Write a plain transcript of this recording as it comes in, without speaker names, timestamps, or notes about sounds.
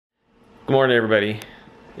Good morning, everybody.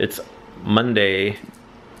 It's Monday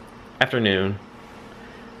afternoon.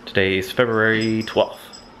 Today's February 12th.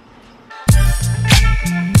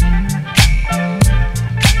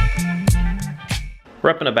 We're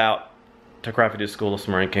up and about. Took Rafi to school this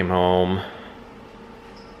morning, came home,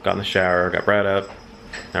 got in the shower, got Brad up.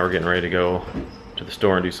 Now we're getting ready to go to the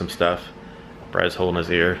store and do some stuff. Brad's holding his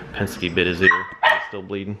ear. Penske bit his ear. It's still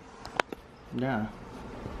bleeding. Yeah.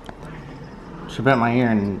 She bit my ear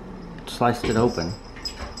and sliced it open.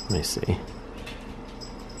 Let me see.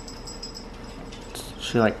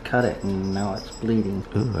 She like cut it and now it's bleeding.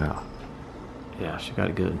 Ooh, wow. Yeah, she got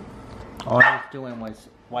it good. All I was doing was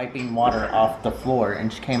wiping water off the floor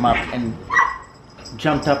and she came up and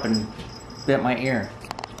jumped up and bit my ear.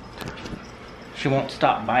 She won't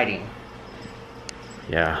stop biting.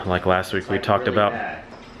 Yeah, like last week we talked about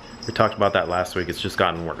that last week. It's just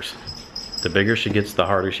gotten worse. The bigger she gets, the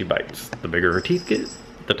harder she bites. The bigger her teeth get,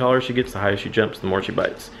 the taller she gets, the higher she jumps, the more she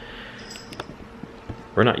bites.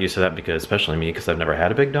 We're not used to that because, especially me, because I've never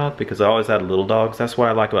had a big dog, because I always had little dogs. That's what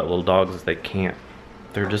I like about little dogs is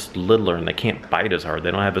they're just littler and they can't bite as hard.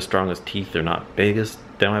 They don't have as strong as teeth. They're not they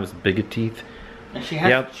don't have as big a teeth. And she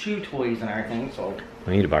has chew toys and everything, so.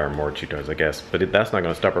 We need to buy her more chew toys, I guess. But that's not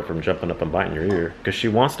going to stop her from jumping up and biting your ear. Because she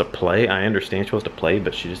wants to play. I understand she wants to play,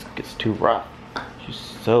 but she just gets too rough. She's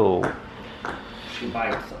so... She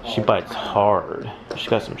bites hard. She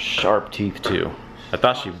got some sharp teeth, too. I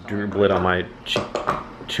thought she drew blood on my... She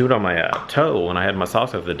chewed on my toe when I had my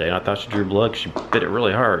socks off the day. And I thought she drew blood. She bit it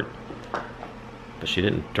really hard. But she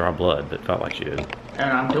didn't draw blood, but it felt like she did.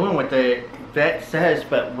 And I'm doing what the vet says,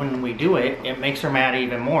 but when we do it, it makes her mad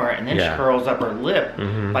even more, and then she curls up her lip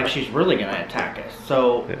like she's really gonna attack us.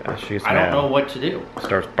 So I don't know what to do.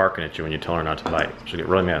 Starts barking at you when you tell her not to bite. She'll get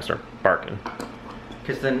really mad and start barking.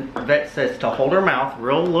 Because then the vet says to hold her mouth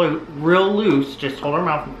real loose, just hold her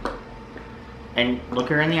mouth and look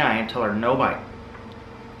her in the eye and tell her no bite.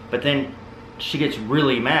 But then she gets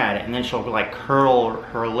really mad, and then she'll like curl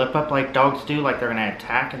her lip up like dogs do, like they're gonna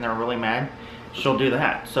attack and they're really mad. She'll do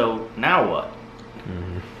that. So now what?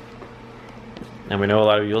 And we know a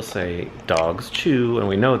lot of you'll say dogs chew, and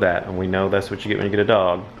we know that, and we know that's what you get when you get a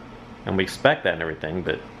dog, and we expect that and everything.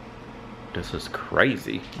 But this is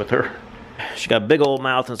crazy with her. She got a big old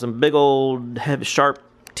mouth and some big old heavy sharp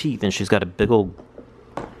teeth, and she's got a big old.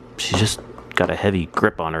 She's just got a heavy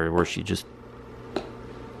grip on her where she's just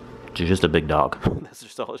a big dog. That's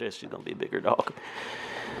just all it is. She's gonna be a bigger dog.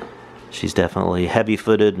 She's definitely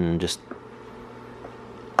heavy-footed and just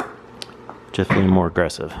feeling more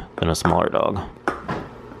aggressive than a smaller dog.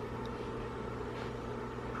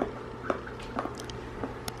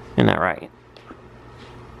 Isn't that right?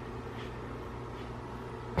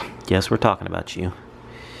 Yes, we're talking about you.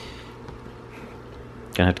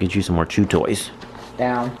 Gonna have to get you some more chew toys.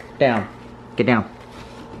 Down, down, get down,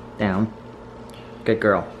 down. Good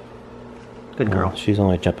girl. Good girl. Well, she's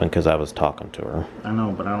only jumping because I was talking to her. I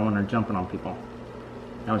know, but I don't want her jumping on people.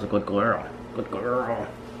 That was a good girl. Good girl.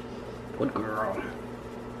 Good girl.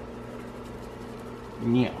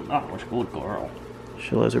 Yeah, that was a good girl.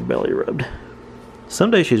 She has her belly rubbed.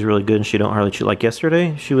 Some days she's really good and she don't hardly chew. Like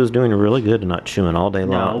yesterday, she was doing really good and not chewing all day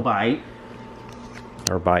long. No bite.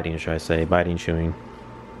 Or biting, should I say. Biting, chewing.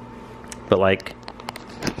 But like,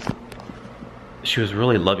 she was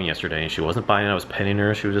really loving yesterday and she wasn't biting. I was petting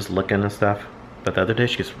her. She was just licking and stuff. But the other day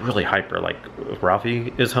she gets really hyper. Like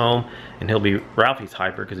Ralphie is home and Ralphie's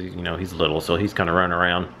hyper because he's little, so he's kind of running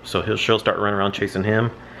around. So she'll start running around chasing him.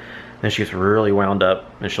 Then she gets really wound up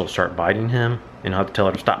and she'll start biting him, and I'll have to tell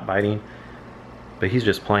her to stop biting. But he's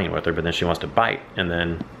just playing with her. But then she wants to bite, and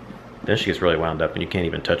then she gets really wound up and you can't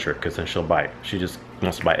even touch her because then she'll bite. She just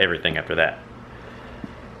wants to bite everything after that.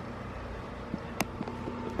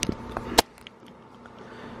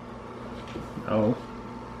 Oh.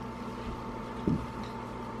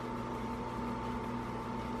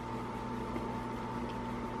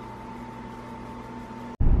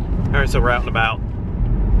 Alright, so we're out and about.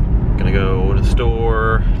 Gonna go to the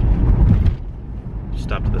store.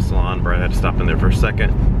 Stopped at the salon. Brad had to stop in there for a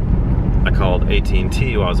second. I called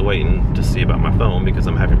AT&T while I was waiting to see about my phone because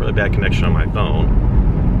I'm having really bad connection on my phone.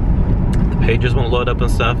 The pages won't load up and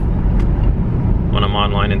stuff when I'm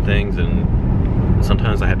online and things, and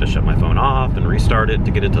sometimes I have to shut my phone off and restart it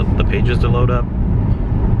to get it to the pages to load up.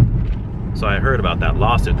 So I heard about that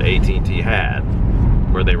lawsuit that AT&T had,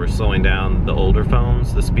 where they were slowing down the older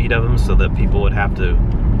phones, the speed of them, so that people would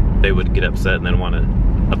they would get upset and then want to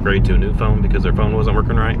upgrade to a new phone because their phone wasn't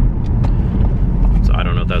working right. So I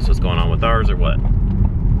don't know if that's what's going on with ours or what.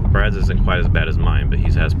 Brad's isn't quite as bad as mine, but he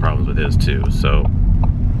has problems with his too. So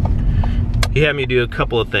he had me do a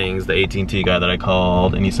couple of things, the AT&T guy that I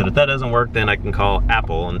called, and he said if that doesn't work, then I can call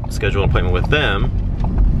Apple and schedule an appointment with them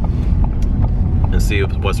and see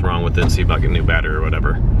what's wrong with it, and see if I get a new battery or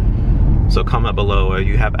whatever. So comment below,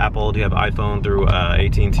 you have Apple, do you have iPhone through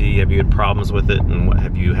AT&T, have you had problems with it, and what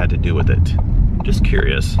have you had to do with it? Just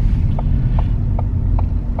curious.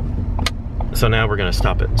 So now we're gonna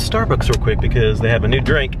stop at Starbucks real quick because they have a new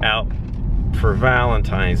drink out for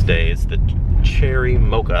Valentine's Day. It's the cherry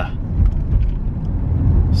mocha.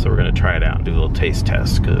 So we're gonna try it out and do a little taste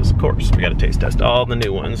test, because of course we gotta taste test all the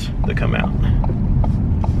new ones that come out.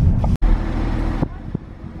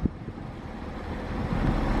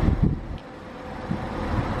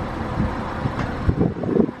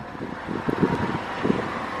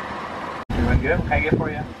 Good. What can I get for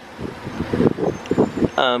you?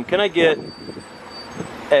 Can I get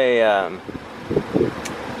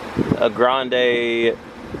a grande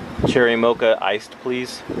cherry mocha iced,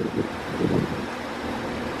 please?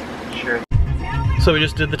 Sure. So we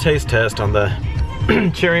just did the taste test on the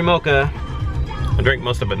cherry mocha. I drank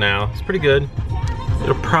most of it now. It's pretty good.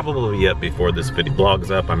 It'll probably be up before this video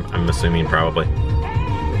blog's up. I'm assuming probably.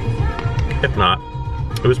 If not,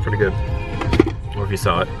 it was pretty good. Or if you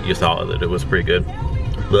saw it that it was pretty good.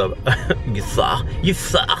 You saw.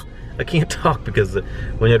 I can't talk because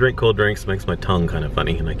when I drink cold drinks, it makes my tongue kind of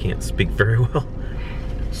funny and I can't speak very well.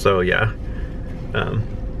 So yeah,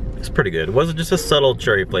 it's pretty good. It wasn't just a subtle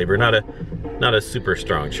cherry flavor, not a super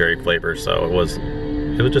strong cherry flavor. So it was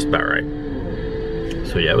just about right.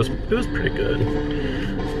 So yeah, it was pretty good.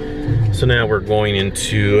 So now we're going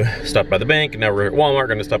into stop by the bank, and now we're at Walmart,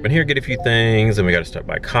 gonna stop in here, get a few things, and we gotta stop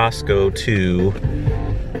by Costco too.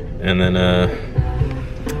 And then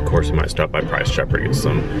of course we might stop by Price Chopper, get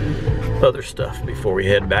some other stuff before we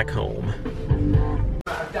head back home.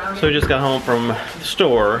 So we just got home from the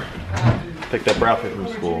store, picked up Ralphie from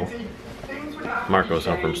school. Marco's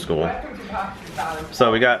home from school.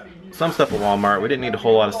 So we got some stuff at Walmart. We didn't need a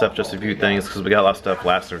whole lot of stuff, just a few things, because we got a lot of stuff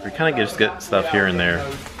last year. We kind of just get stuff here and there.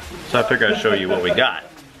 So I figured I'd show you what we got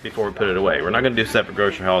before we put it away. We're not going to do a separate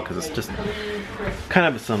grocery haul because it's just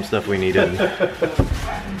kind of some stuff we needed.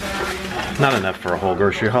 Not enough for a whole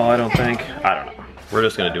grocery haul, I don't think. I don't know. We're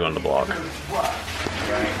just going to do on the blog.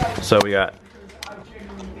 So we got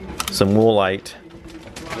some Woolite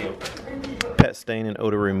pet stain and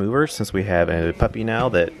odor remover, since we have a puppy now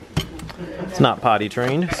that it's not potty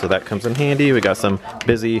trained, so that comes in handy. We got some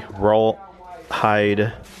Busy Roll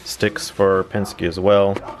Hide sticks for Penske as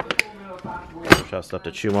well. Stuff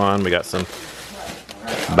to chew on. We got some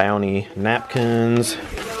Bounty napkins.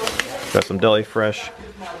 Got some Deli Fresh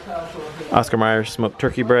Oscar Mayer smoked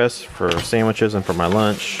turkey breast for sandwiches and for my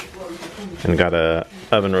lunch. And got a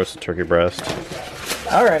oven roasted turkey breast.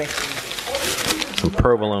 Alrighty. Some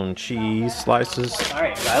provolone cheese slices.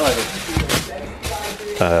 Alright, I love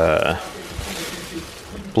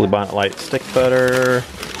it. Blue Bonnet Light stick butter.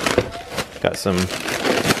 Got some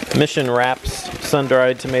Mission Wraps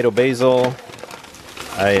sun-dried tomato basil.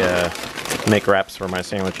 I make wraps for my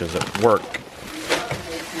sandwiches at work.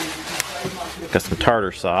 Got some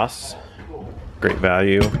tartar sauce, great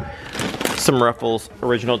value. Some Ruffles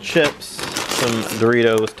original chips, some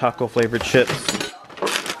Doritos taco flavored chips.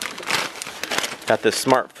 Got this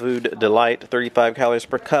Smart Food Delight 35 calories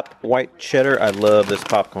per cup white cheddar. I love this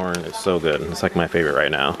popcorn, it's so good. It's like my favorite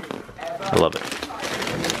right now. I love it.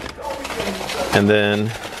 And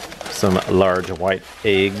then some large white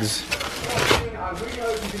eggs.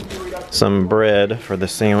 Some bread for the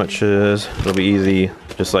sandwiches. It'll be easy,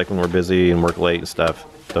 just like when we're busy and work late and stuff.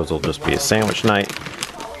 Those will just be a sandwich night.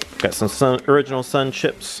 Got some original Sun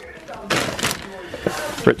chips,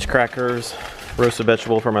 Ritz crackers, roasted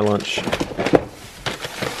vegetable for my lunch.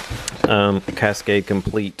 Cascade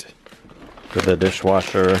Complete for the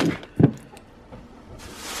dishwasher.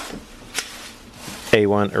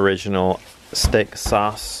 A1 original steak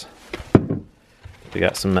sauce. We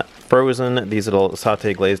got some frozen, these little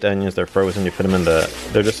saute glazed onions. They're frozen, you put them in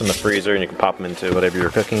they're just in the freezer and you can pop them into whatever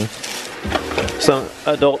you're cooking. Some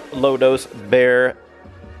adult low dose Bear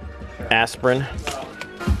aspirin.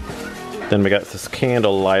 Then we got this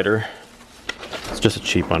candle lighter. It's just a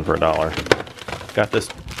cheap one for $1. Got this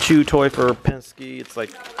chew toy for Penske.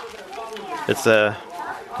 It's a,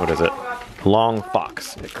 what is it? Long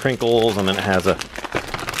Fox. It crinkles and then it has a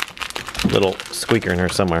little squeaker in here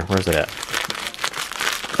somewhere. Where's it at?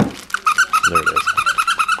 There it is.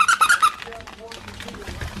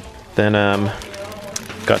 Then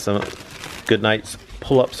got some Good Nights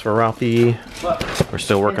pull-ups for Ralphie. We're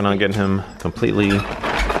still working on getting him completely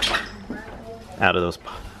out of those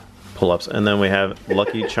pull-ups. And then we have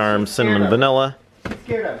Lucky Charms Cinnamon Vanilla.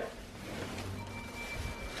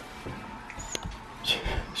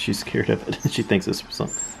 She's scared of it. She thinks it's a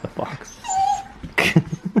fox.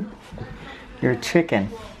 You're a chicken.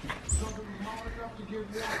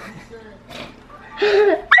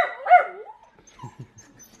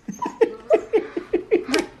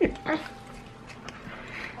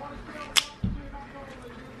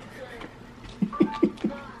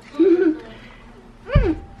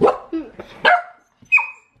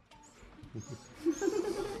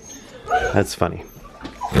 That's funny.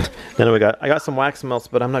 Then I got some wax melts,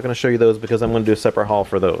 but I'm not going to show you those because I'm going to do a separate haul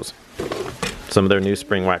for those. Some of their new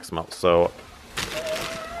spring wax melts. So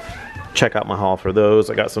check out my haul for those.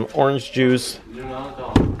 I got some orange juice,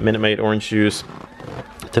 Minute Maid orange juice.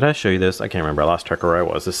 Did I show you this? I can't remember. I lost track of where I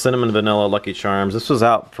was. The cinnamon vanilla Lucky Charms. This was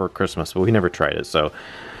out for Christmas, but we never tried it. So,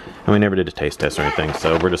 and we never did a taste test or anything.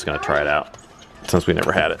 So we're just going to try it out since we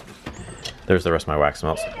never had it. There's the rest of my wax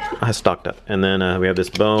melts. I stocked up. And then we have this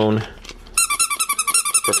bone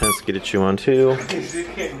for Penske to chew on too.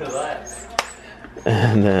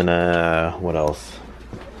 And then what else?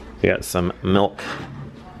 We got some milk,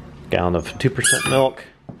 gallon of 2% milk.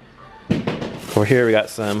 Over here we got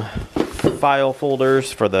some file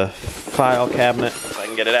folders for the file cabinet. If I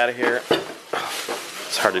can get it out of here.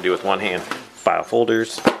 It's hard to do with one hand. File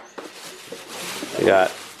folders. We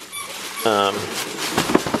got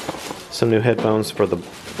some new headphones for the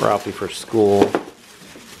Ralphie for school.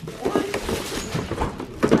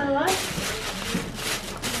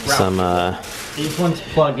 Some these ones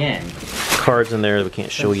plug in. Cards in there that we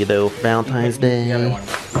can't show you though for Valentine's Day. The other one.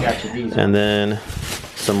 Gotcha, these And then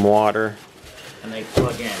some water. And they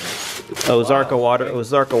plug in. Ozarka water.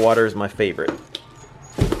 Ozarka water is my favorite.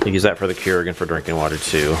 I use that for the Keurig and for drinking water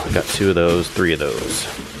too. I got 2 of those, 3 of those.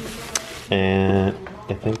 And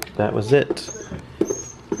I think that was it.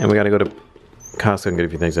 And we gotta go to Costco and get a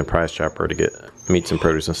few things in Price Chopper to get meats and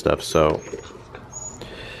produce and stuff, so.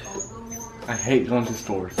 I hate going to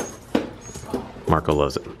stores. Marco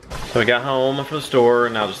loves it. So we got home from the store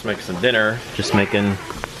and now just making some dinner. Just making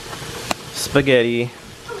spaghetti.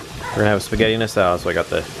 We're gonna have spaghetti and a salad. So I got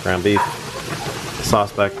the ground beef, the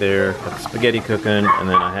sauce back there, got the spaghetti cooking, and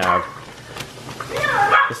then I have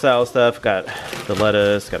the salad stuff. Got the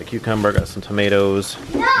lettuce, got a cucumber, got some tomatoes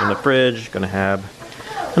in the fridge. Gonna have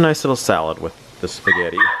a nice little salad with the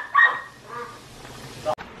spaghetti.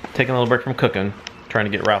 Taking a little break from cooking,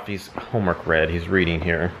 trying to get Ralphie's homework read. He's reading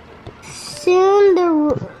here. Soon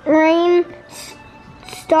the rain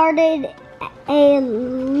started, a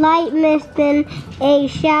light mist, then a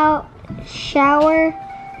shower,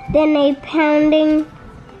 then a pounding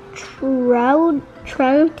torrent.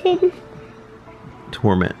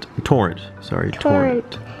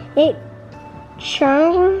 It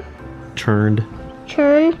churned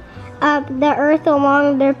up the earth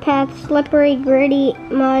along their path, slippery, gritty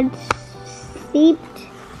mud seeped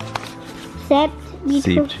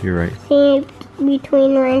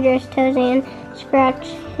between Ranger's toes and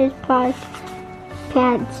scratched his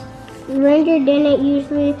pads. Ranger didn't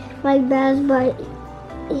usually like baths, but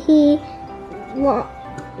he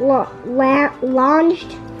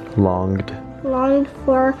longed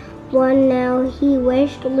for one now. He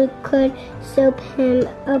wished Luke could soap him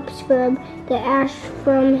up, scrub the ash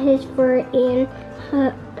from his fur, and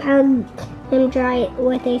hug him dry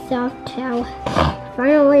with a soft towel.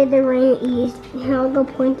 Finally, the rain eased. Helga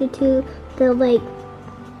pointed to the lake.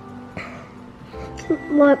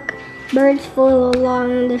 Look, birds flew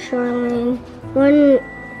along the shoreline. One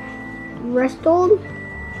rustled,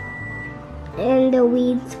 and the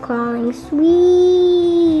weeds calling,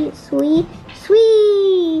 sweet, sweet,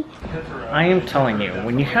 sweet. I am telling you,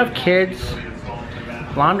 when you have kids,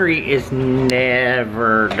 laundry is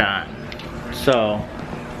never done. So,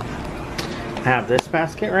 I have this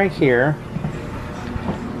basket right here,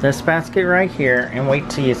 this basket right here, and wait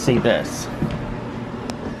till you see this.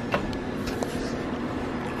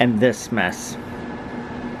 And this mess.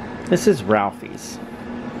 This is Ralphie's.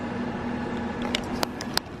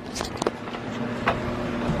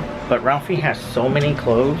 But Ralphie has so many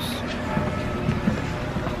clothes.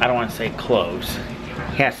 I don't want to say clothes.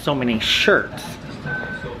 He has so many shirts.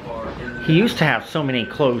 He used to have so many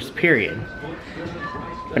clothes, period.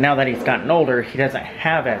 But now that he's gotten older, he doesn't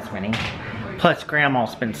have as many. Plus,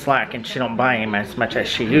 Grandma's been slack and she don't buy him as much as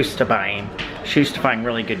she used to buy him. She used to find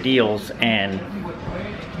really good deals and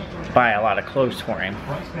buy a lot of clothes for him.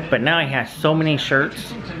 But now he has so many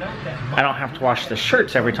shirts. I don't have to wash the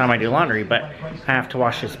shirts every time I do laundry, but I have to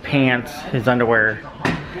wash his pants, his underwear.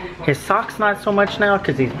 His socks not so much now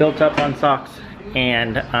because he's built up on socks,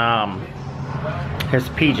 and his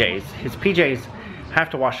PJs. His PJs, have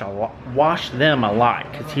to wash them a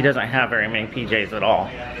lot because he doesn't have very many PJs at all.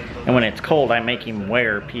 And when it's cold, I make him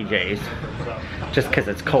wear PJs just because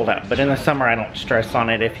it's cold out. But in the summer, I don't stress on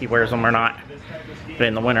it if he wears them or not. But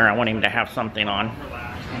in the winter, I want him to have something on.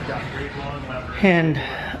 And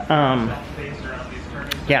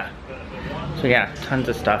yeah, so yeah, tons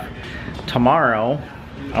of stuff. Tomorrow,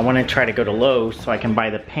 I want to try to go to Lowe's so I can buy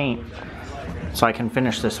the paint so I can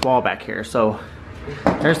finish this wall back here. So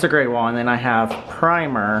there's the gray wall, and then I have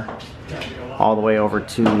primer all the way over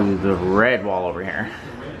to the red wall over here.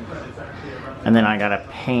 And then I gotta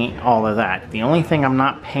paint all of that. The only thing I'm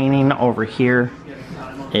not painting over here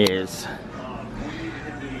is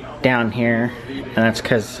down here, and that's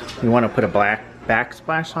because we want to put a black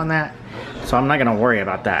backsplash on that. So I'm not gonna worry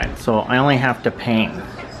about that. So I only have to paint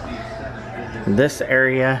this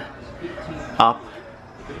area up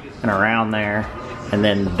and around there, and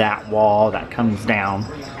then that wall that comes down,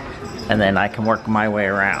 and then I can work my way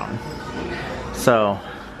around. So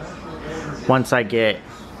once I get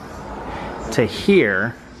to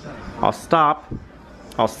here, I'll stop,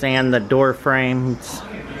 I'll sand the door frames,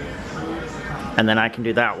 and then I can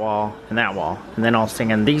do that wall and that wall, and then I'll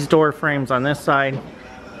sand these door frames on this side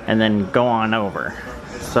and then go on over.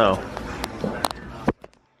 So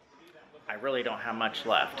I really don't have much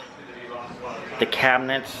left. The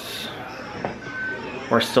cabinets,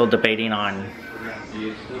 we're still debating on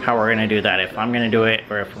how we're gonna do that, if I'm gonna do it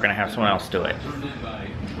or if we're gonna have someone else do it.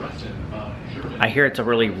 I hear it's a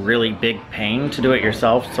really big pain to do it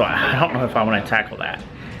yourself, so I don't know if I want to tackle that.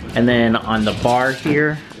 And then on the bar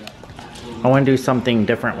here, I want to do something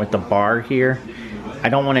different with the bar here. I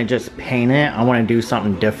don't want to just paint it, I want to do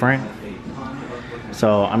something different.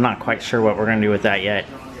 So I'm not quite sure what we're going to do with that yet.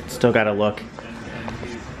 Still got to look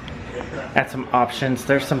at some options.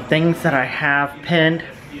 There's some things that I have pinned.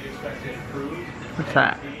 What's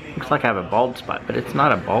that? Looks like I have a bald spot, but it's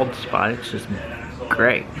not a bald spot, it's just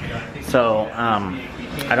gray. So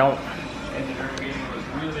I don't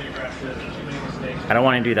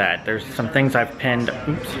want to do that. There's some things I've pinned.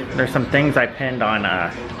 Oops. There's some things I pinned on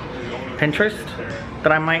Pinterest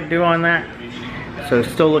that I might do on that. So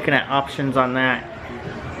still looking at options on that.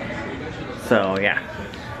 So yeah,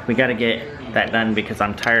 we got to get that done because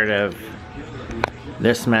I'm tired of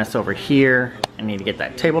this mess over here. I need to get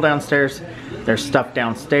that table downstairs. There's stuff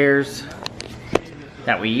downstairs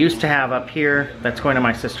that we used to have up here that's going to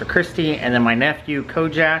my sister Christy, and then my nephew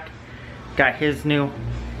Kojak got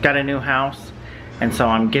a new house, and so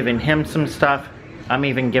I'm giving him some stuff. I'm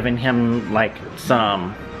even giving him like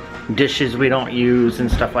some dishes we don't use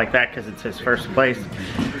and stuff like that because it's his first place,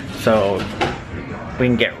 so we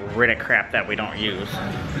can get rid of crap that we don't use.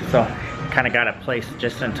 So kind of got a place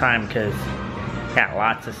just in time because got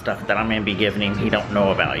lots of stuff that I'm gonna be giving him he don't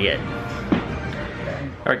know about yet.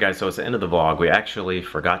 Alright guys, so it's the end of the vlog. We actually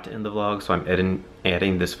forgot to end the vlog, so I'm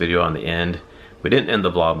adding this video on the end. We didn't end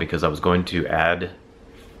the vlog because I was going to add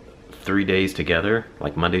 3 days together,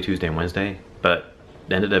 like Monday, Tuesday, and Wednesday, but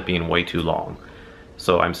it ended up being way too long.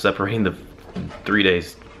 So I'm separating the 3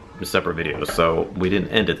 days in separate videos. So we didn't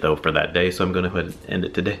end it though for that day, so I'm gonna go ahead and end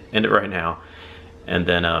it today, end it right now. And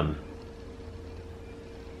then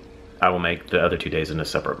I will make the other 2 days in a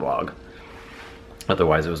separate vlog.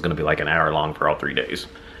 Otherwise it was going to be like an hour long for all 3 days.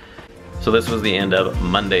 So this was the end of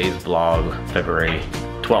Monday's vlog, February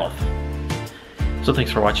 12th. So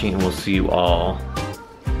thanks for watching, and we'll see you all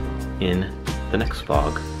in the next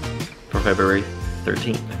vlog for February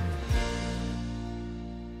 13th.